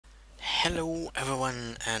Hello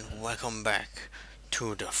everyone and welcome back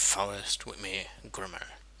to the forest with me, Grimmer,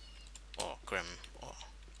 or Grim, or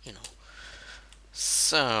you know.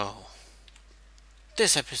 So,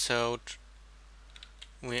 this episode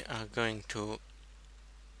we are going to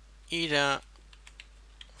either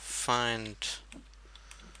find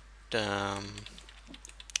the,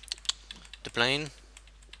 the plane,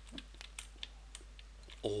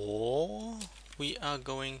 or we are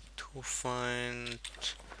going to find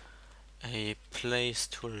a place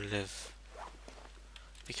to live.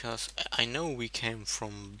 Because I know we came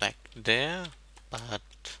from back there, but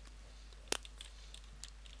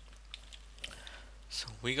so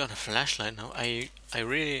we got a flashlight now. I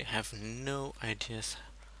really have no ideas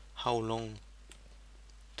how long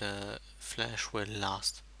the flash will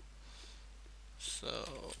last. So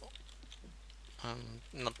I'm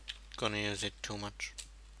not gonna use it too much,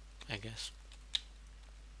 I guess.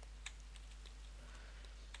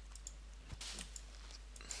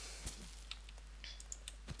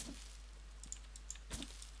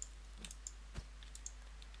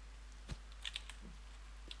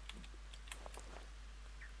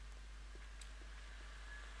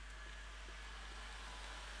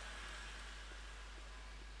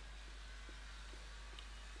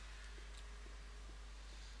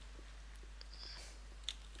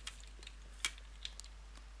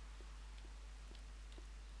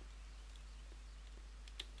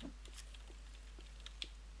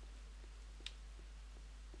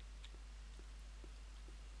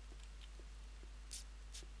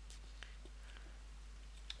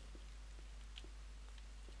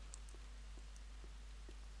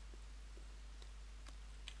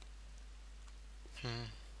 Hmm.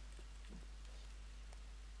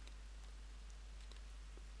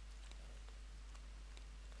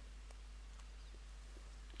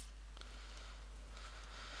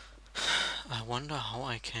 I wonder how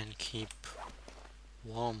I can keep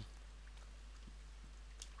warm.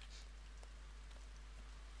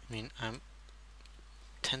 I mean, I'm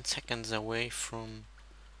 10 seconds away from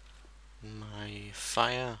my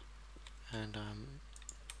fire and I'm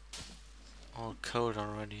all cold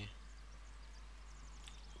already.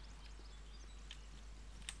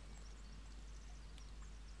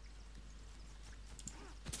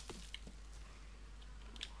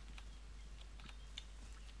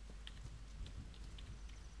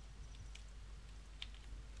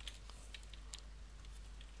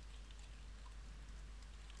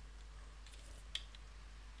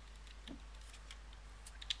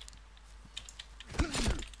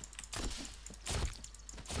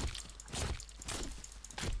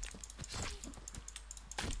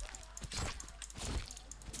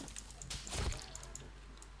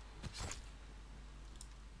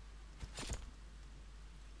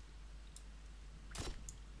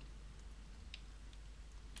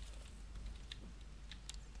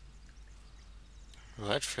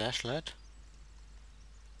 Red flashlight?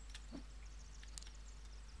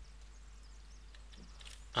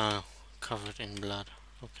 Oh, covered in blood.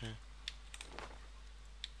 Okay.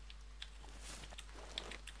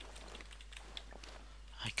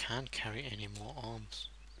 I can't carry any more arms.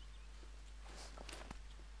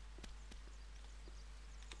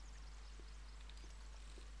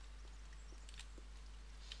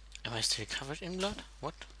 Am I still covered in blood?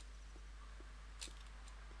 What?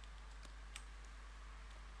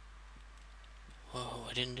 Whoa,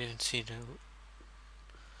 I didn't even see the...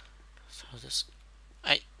 So this...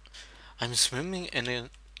 I... I'm swimming in a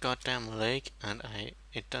goddamn lake and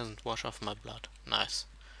it doesn't wash off my blood. Nice.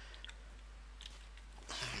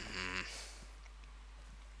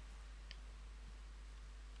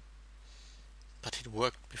 But it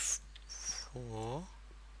worked before.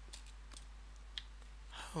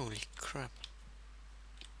 Holy crap.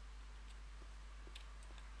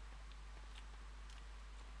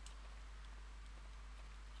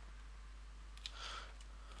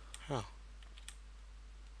 Oh.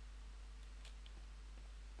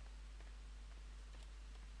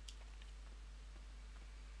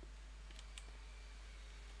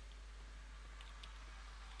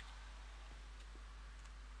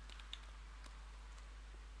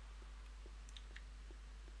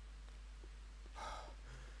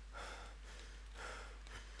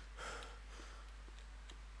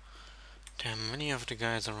 There are many of the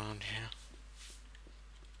guys around here.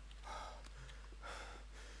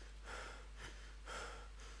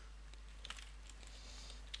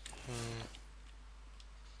 Hmm.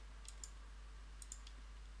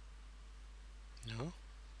 No?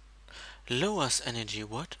 Lowers energy,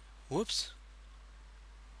 what? Whoops.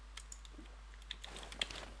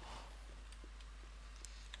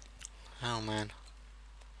 Oh man.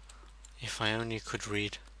 If I only could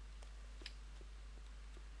read.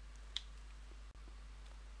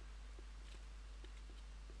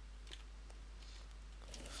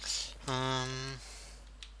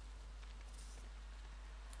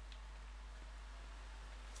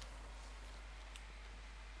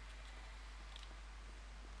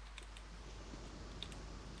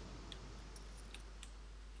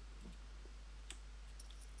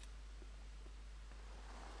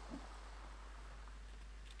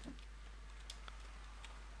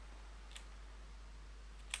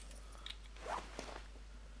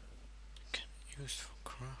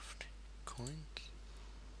 coins?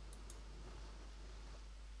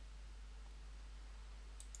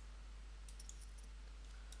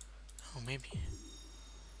 Oh, maybe.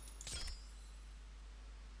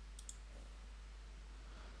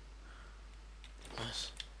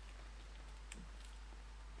 Nice.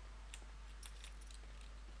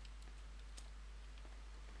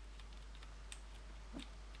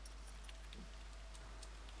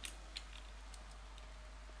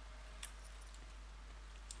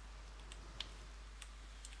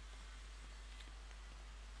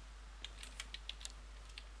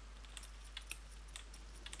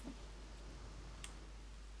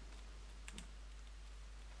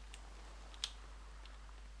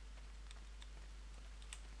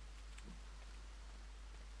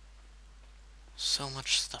 So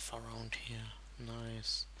much stuff around here.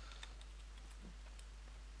 Nice.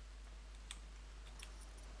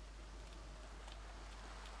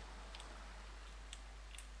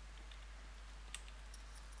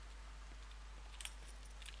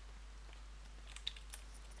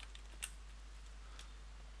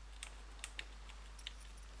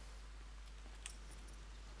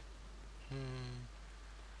 Hmm.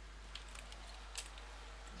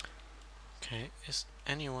 Okay, is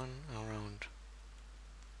anyone around?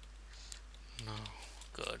 No.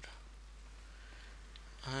 Good.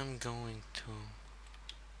 I'm going to...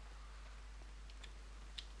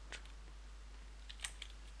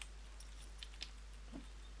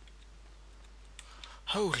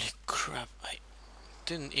 Holy crap, I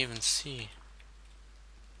didn't even see.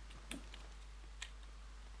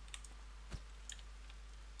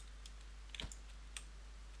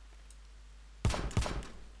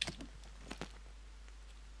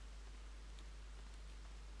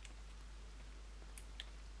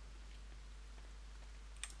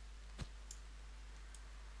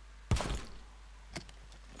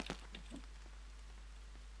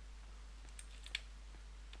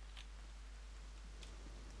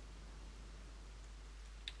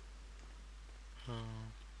 Uh,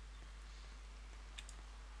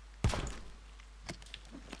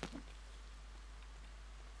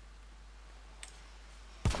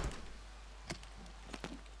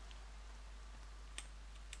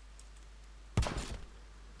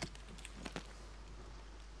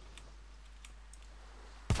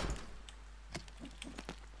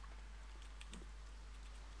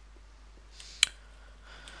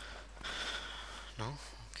 no?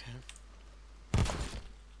 Okay.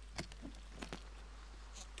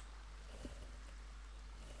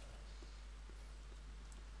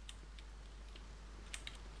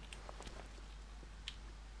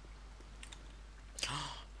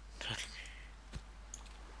 Totally.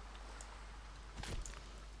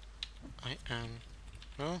 I am...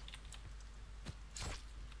 No?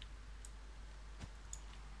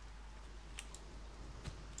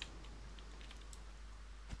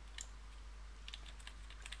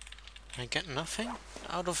 I get nothing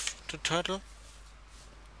out of the turtle?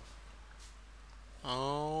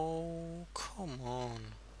 Oh, come on.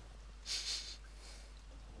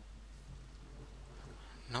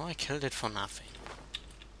 Now I killed it for nothing.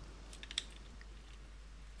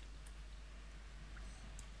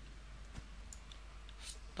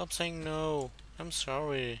 Stop saying no. I'm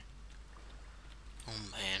sorry. Oh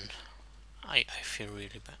man. I feel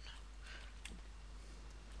really bad.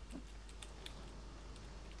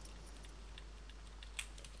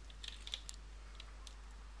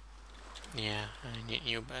 Yeah, I need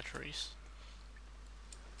new batteries.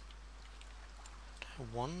 I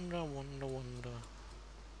wonder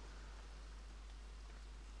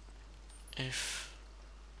if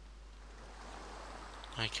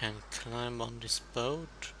I can climb on this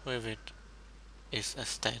boat with it is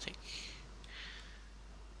aesthetic.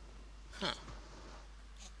 Huh.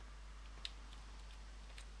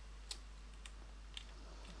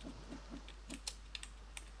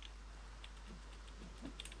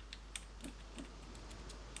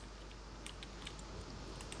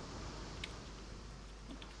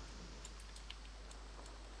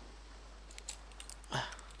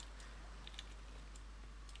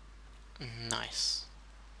 Nice.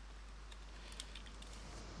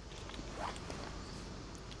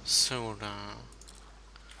 So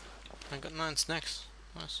I got 9 snacks.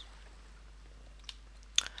 Nice.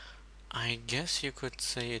 I guess you could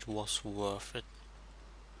say it was worth it.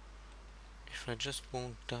 If I just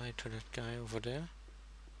won't die to that guy over there.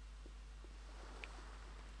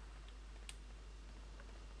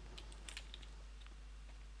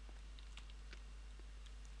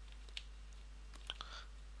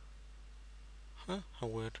 Huh? How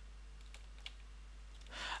weird.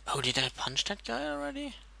 Oh, did I punch that guy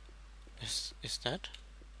already? Is that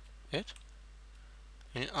it?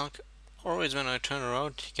 Always when I turn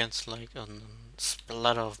around, he gets like a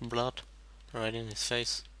splatter of blood right in his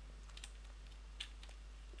face.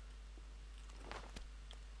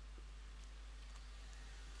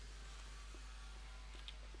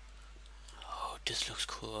 Oh, this looks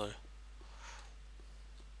cool.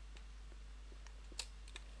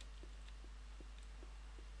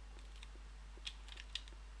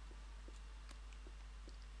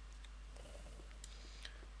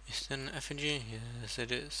 Is that an effigy? Yes,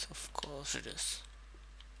 it is. Of course it is.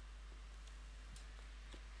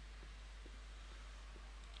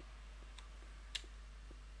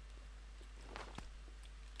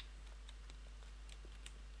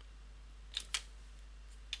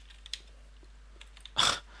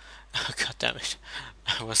 God damn it.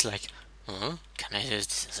 I was like, huh? Can I use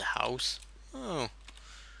this as a house? Oh,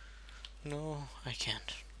 no, I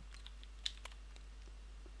can't.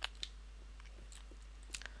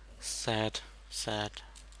 Sad, sad,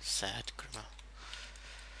 sad criminal.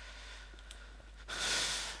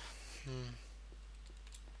 Hmm.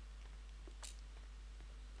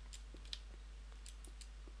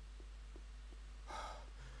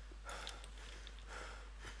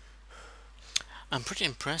 I'm pretty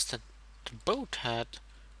impressed that the boat had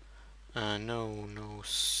no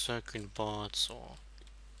circuit boards or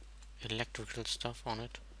electrical stuff on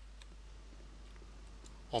it.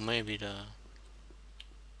 Or maybe the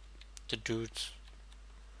dudes,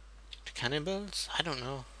 the cannibals? I don't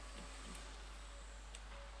know.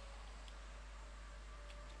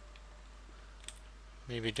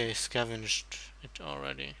 Maybe they scavenged it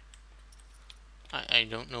already. I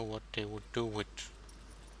don't know what they would do with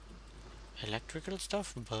electrical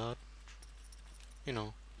stuff, but you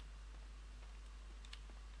know.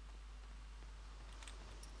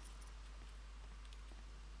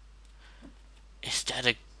 Is that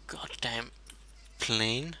a goddamn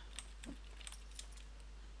plane?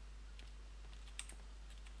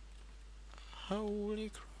 Holy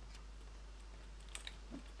crap.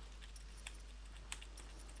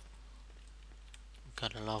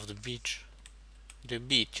 Gotta love the beach. The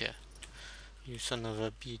beach, yeah. You son of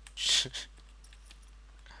a beach.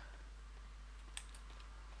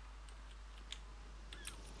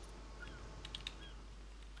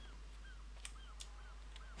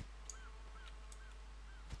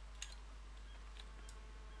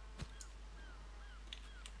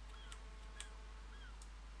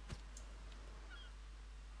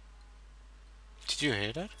 Did you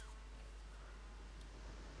hear that?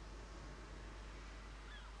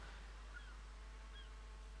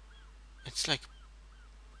 It's like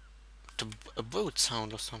a boat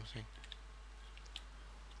sound or something.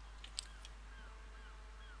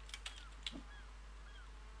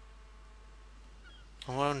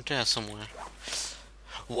 Around there somewhere.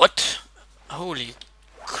 What? Holy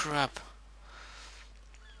crap.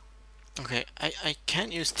 Okay, I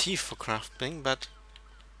can't use teeth for crafting, but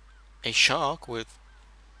a shark with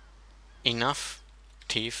enough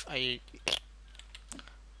teeth,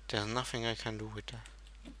 there's nothing I can do with that.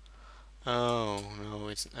 Oh no,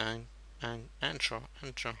 it's an anchor.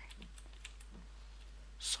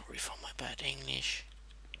 Sorry for my bad English.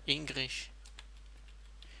 English.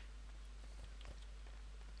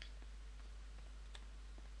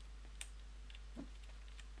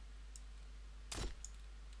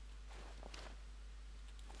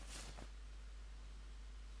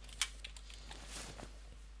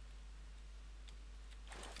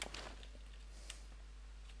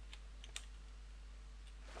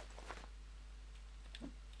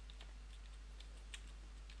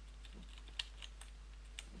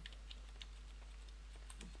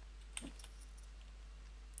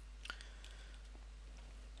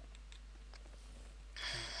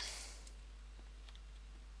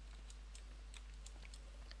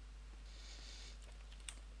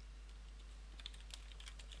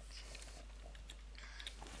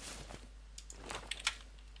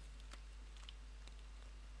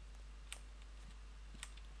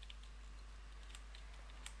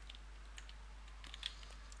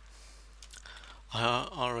 I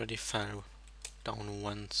already fell down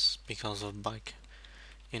once because of bike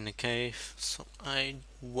in a cave, so I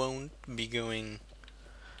won't be going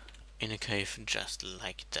in a cave just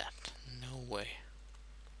like that. No way.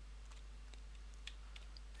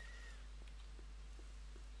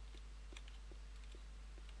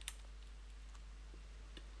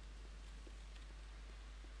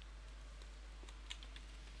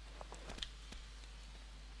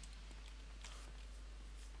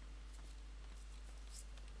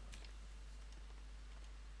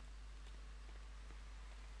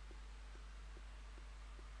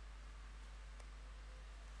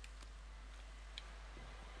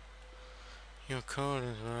 Your coat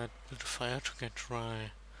is wet, but the fire to get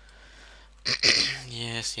dry.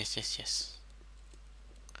 Yes, yes, yes, yes.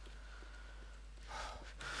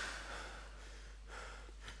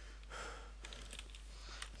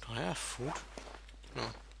 Do I have food? No.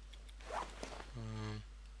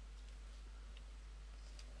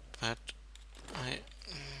 But I...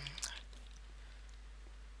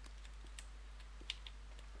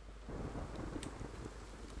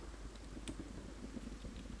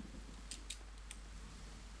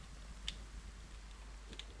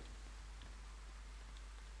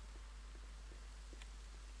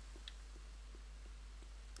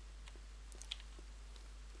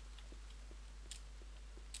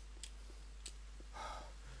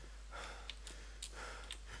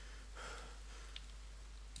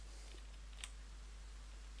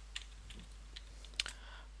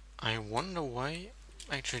 I wonder why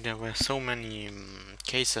actually there were so many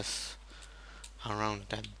cases around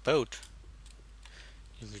that boat.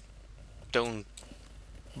 If you don't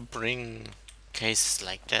bring cases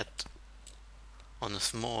like that on a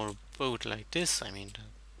small boat like this, I mean,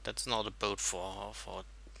 that's not a boat for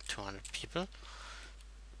 200 people.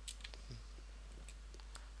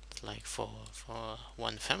 It's like for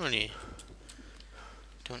one family.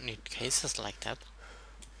 Don't need cases like that.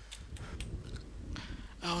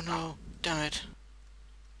 Oh no, damn it.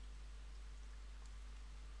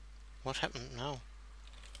 What happened now?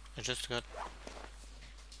 I just got...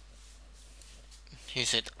 He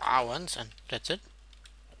said ah once and that's it.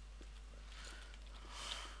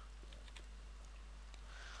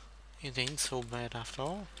 It ain't so bad after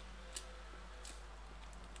all.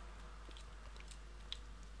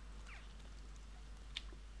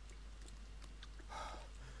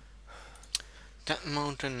 That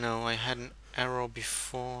mountain, no, I had an arrow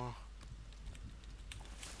before.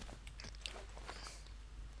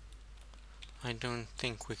 I don't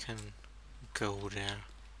think we can go there.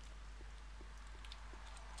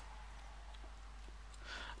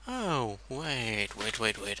 Oh, wait.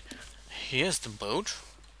 Here's the boat.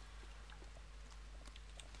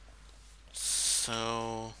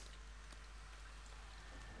 So...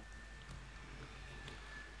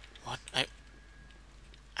 What?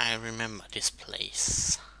 I remember this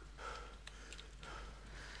place.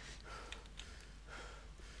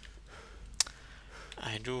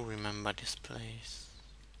 I do remember this place.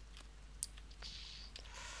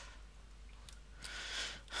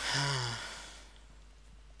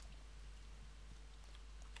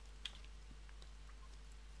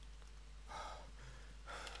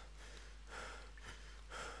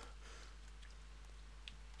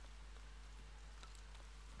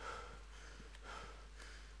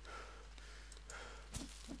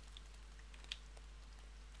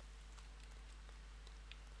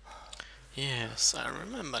 Yes, I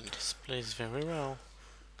remember this place very well.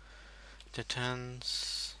 The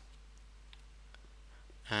tents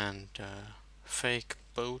and fake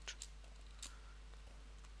boat.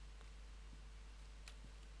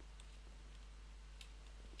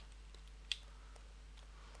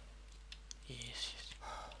 Yes, yes.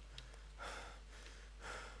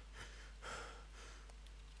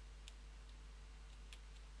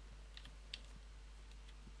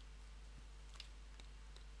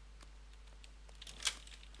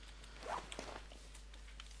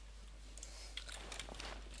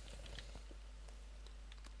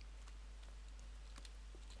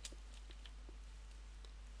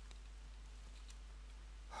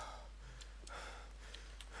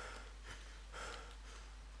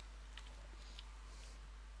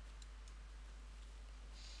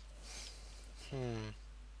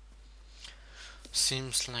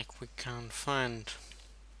 Seems like we can't find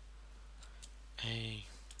a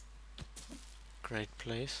great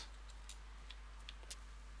place.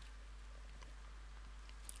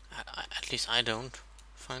 At least I don't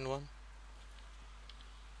find one.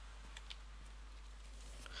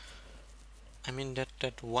 I mean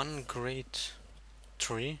that one great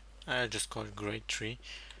tree, I just call it great tree,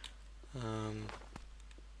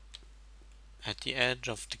 at the edge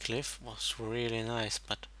of the cliff was really nice,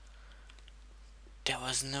 but there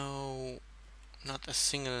was not a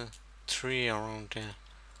single tree around there.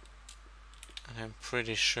 And I'm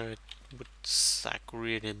pretty sure it would suck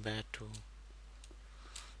really bad to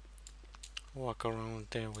walk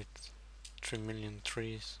around there with 3 million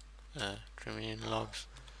trees, 3 million logs.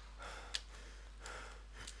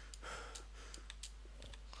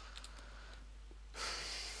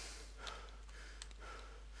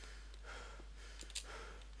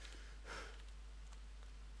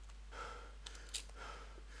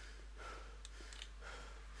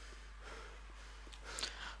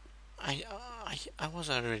 I was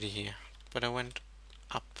already here, but I went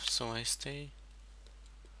up, so I stay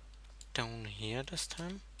down here this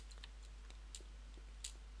time?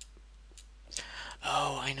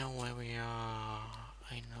 Oh, I know where we are.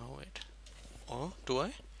 I know it. Oh, do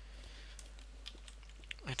I?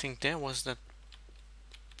 I think there was that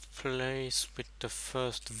place with the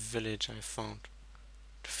first village I found.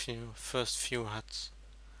 The first few huts.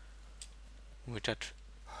 With that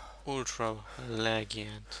ultra laggy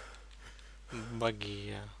and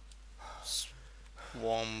buggy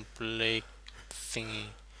swamp lake thingy.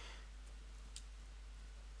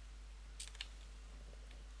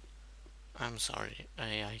 I'm sorry,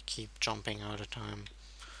 I keep jumping out of time.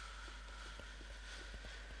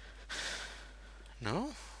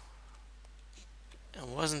 No?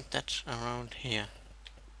 Wasn't that around here?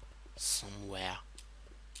 Somewhere.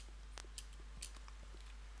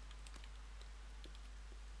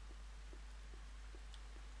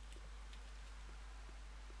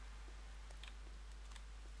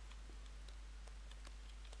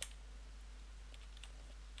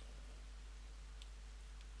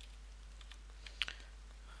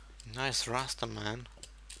 Nice Rasta man.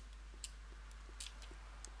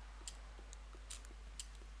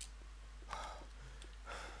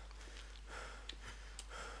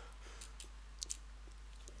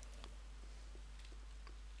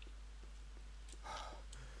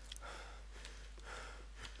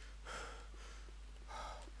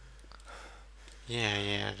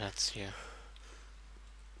 Yeah, that's here.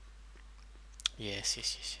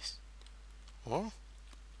 Yes. Oh?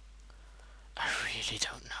 I really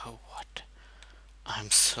don't know what.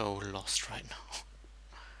 I'm so lost right now.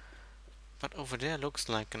 But over there looks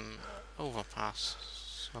like an overpass,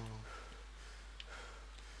 so...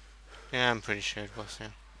 Yeah, I'm pretty sure it was, yeah.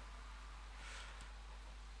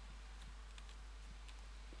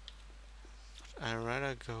 But I'd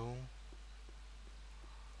rather go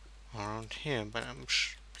around here, but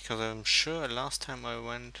because I'm sure last time I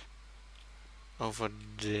went over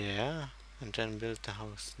there and then built the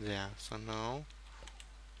house there, so no.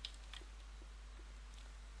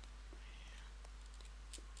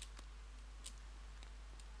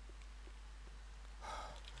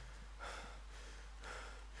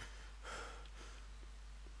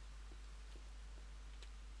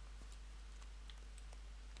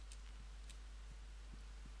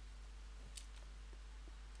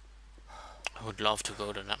 I would love to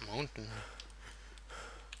go to that mountain.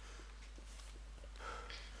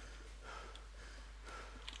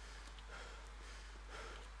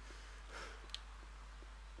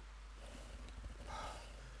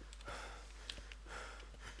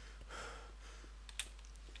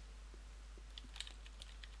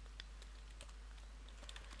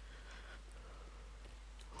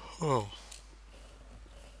 Oh.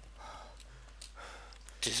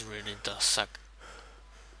 This really does suck.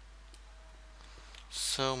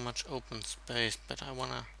 So much open space, but I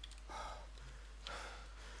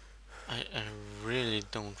really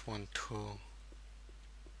don't want to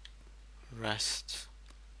rest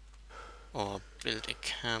or build a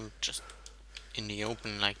camp just in the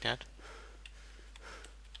open like that.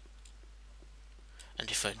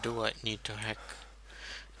 And if I do, I need to hack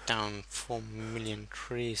down 4 million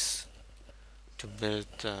trees to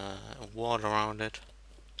build a wall around it.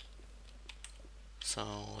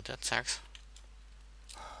 So that sucks.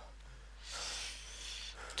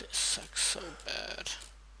 This sucks so bad.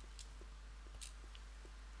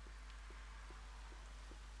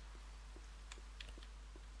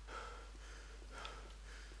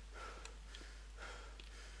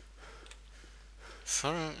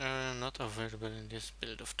 Foreign area not available in this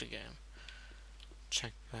build of the game.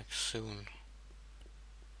 Check back soon.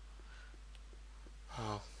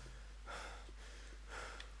 Oh.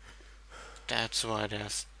 That's why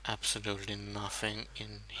there's absolutely nothing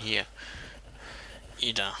in here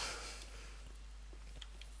either.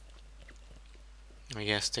 I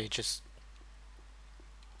guess they just...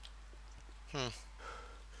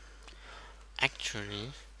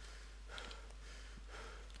 Actually,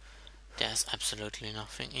 there's absolutely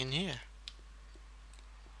nothing in here.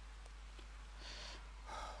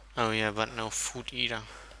 Oh yeah, but no food either.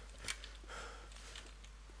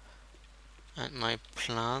 And my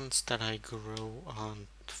plants that I grow aren't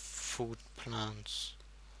food plants.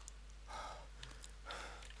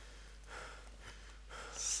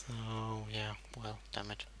 So yeah, well,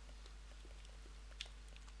 damn it.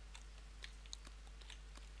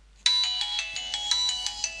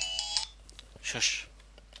 Shush.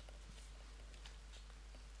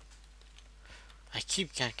 I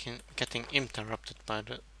keep getting interrupted by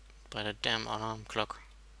the damn alarm clock.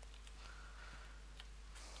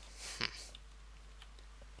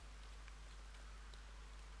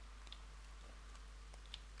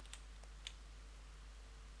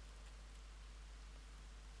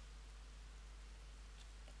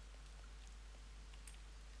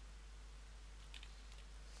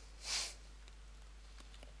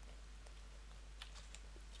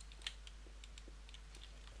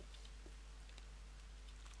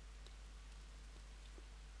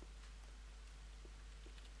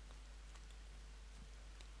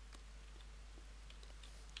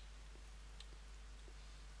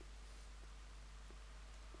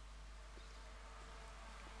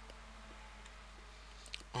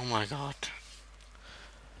 Oh my god.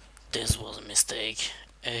 This was a mistake.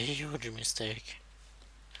 A huge mistake.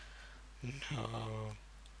 No.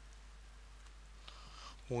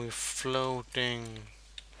 We're floating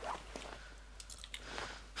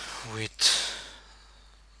with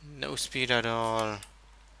no speed at all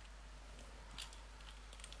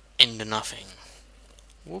into nothing.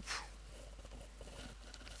 Whoop.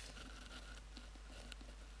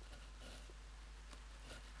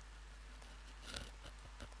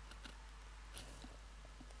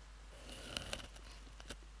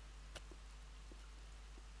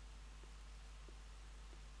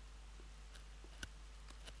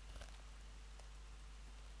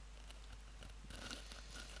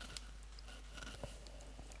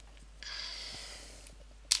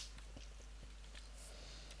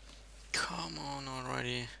 Come on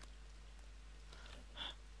already.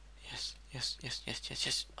 Yes, yes, yes, yes, yes,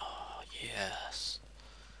 yes. Oh, yes.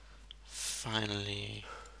 Finally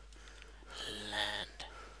land.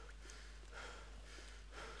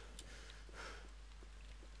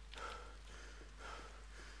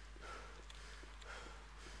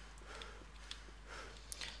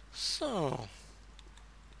 So,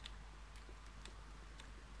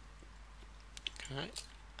 can I?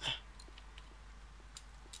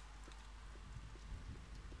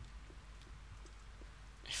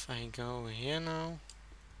 If I go here now,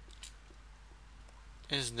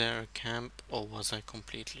 is there a camp or was I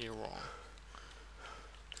completely wrong?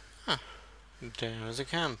 Huh, there is a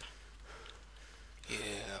camp.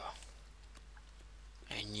 Yeah,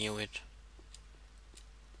 I knew it.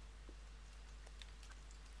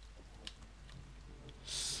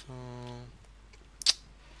 So,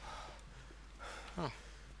 oh,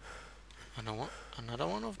 another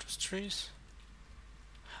one of those trees?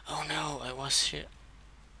 Oh no, I was here.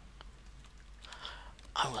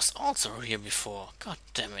 I was also here before. God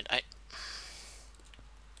damn it,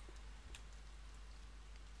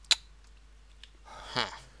 Huh.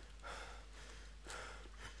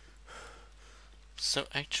 So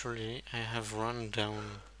actually, I have run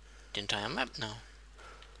down the entire map now.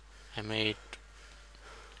 I made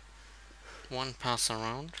one pass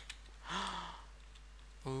around.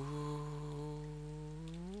 Ooh,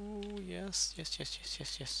 yes, yes, yes, yes,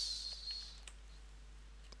 yes, yes.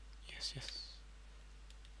 Yes, yes.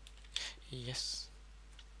 Yes.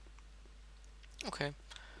 Okay.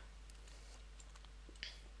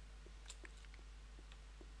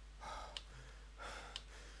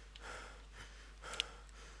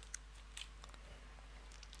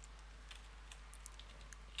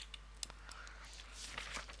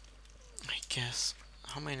 I guess.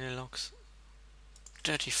 How many logs?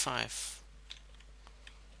 35.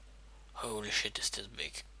 Holy shit, is this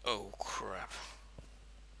big? Oh crap.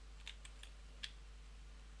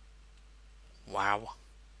 Wow.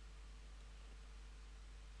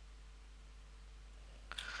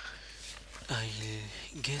 I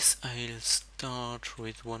guess I'll start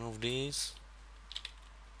with one of these.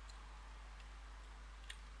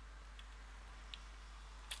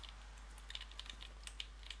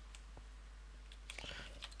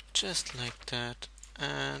 Just like that.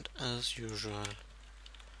 And as usual,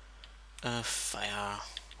 a fire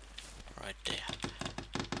right there.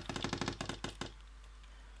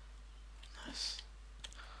 Nice.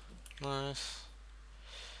 Nice.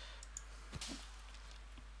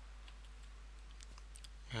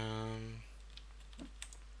 Um,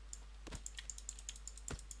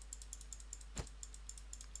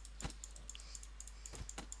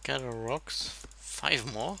 gather rocks.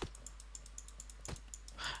 5 more?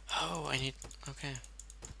 Oh, I need... Okay.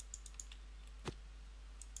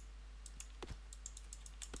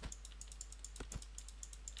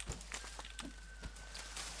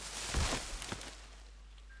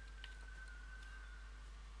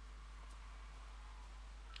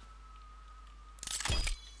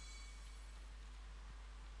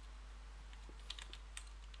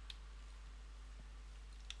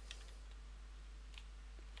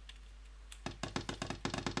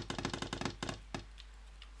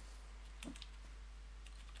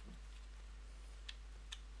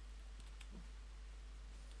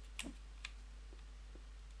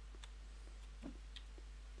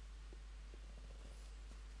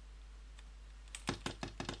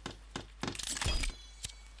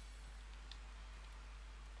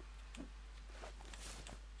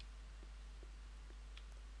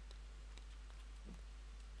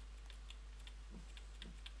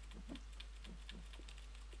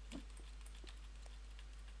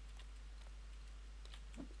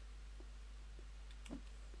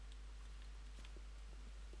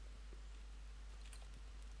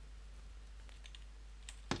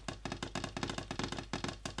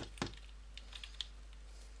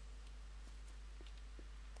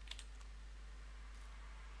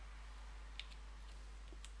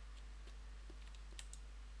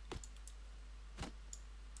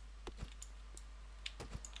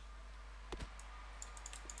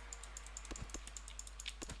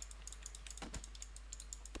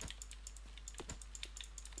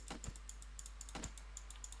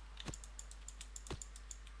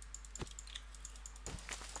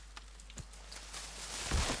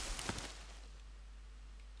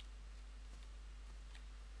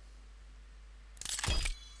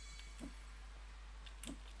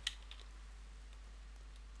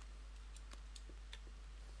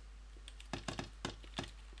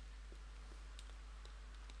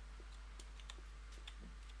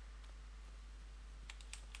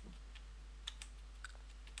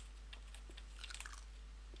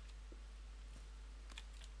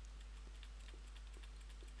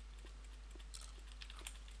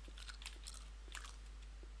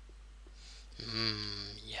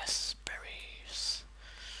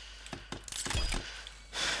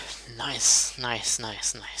 Nice, nice,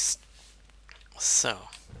 nice, nice. So,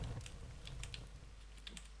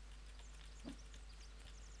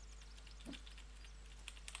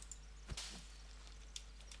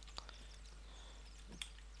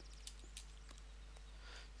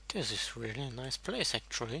 this is really a nice place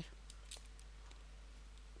actually.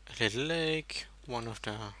 A little lake, one of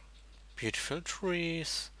the beautiful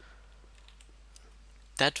trees.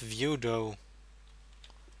 That view though,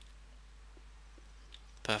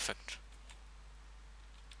 perfect.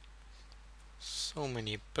 So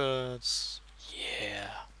many birds,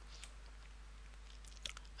 yeah.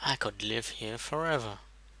 I could live here forever.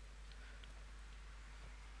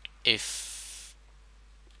 If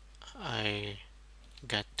I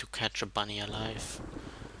get to catch a bunny alive,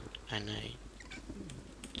 and I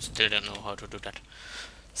still don't know how to do that.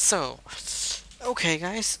 So, okay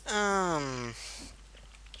guys, I'm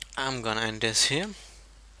gonna end this here.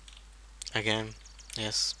 Again,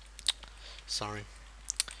 yes, sorry.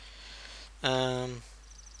 Um,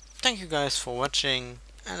 Thank you guys for watching,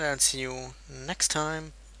 and I'll see you next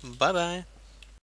time. Bye bye.